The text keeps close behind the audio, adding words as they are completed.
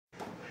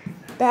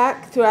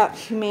Back throughout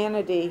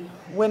humanity,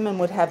 women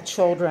would have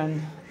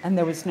children and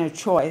there was no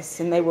choice,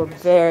 and they were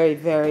very,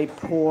 very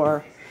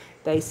poor.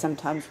 They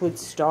sometimes would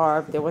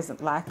starve. There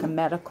wasn't lack of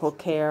medical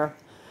care,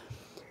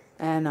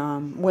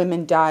 and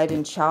women died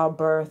in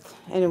childbirth,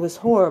 and it was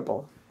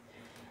horrible.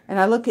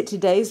 And I look at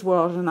today's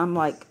world and I'm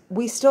like,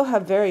 we still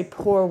have very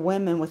poor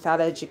women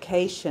without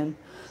education,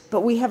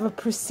 but we have a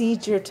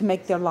procedure to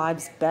make their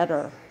lives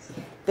better.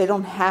 They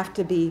don't have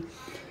to be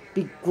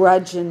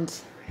begrudging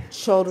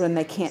children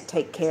they can't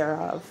take care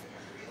of.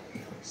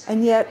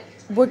 And yet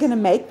we're going to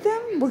make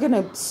them? We're going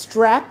to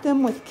strap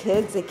them with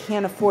kids they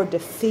can't afford to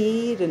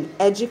feed and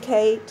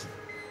educate?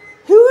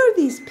 Who are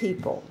these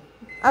people?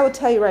 I will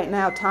tell you right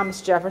now,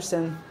 Thomas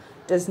Jefferson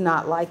does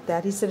not like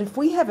that. He said, if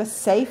we have a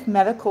safe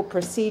medical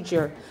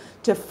procedure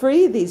to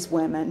free these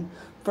women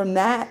from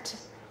that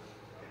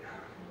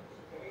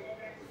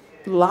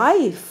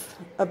life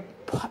of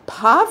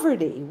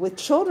poverty with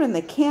children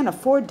they can't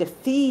afford to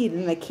feed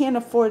and they can't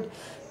afford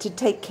to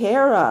take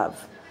care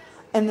of,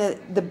 and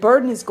the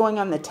burden is going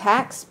on the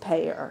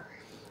taxpayer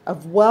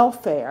of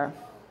welfare,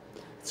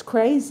 it's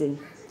crazy.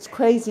 It's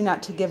crazy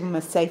not to give them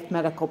a safe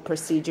medical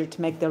procedure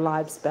to make their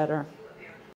lives better.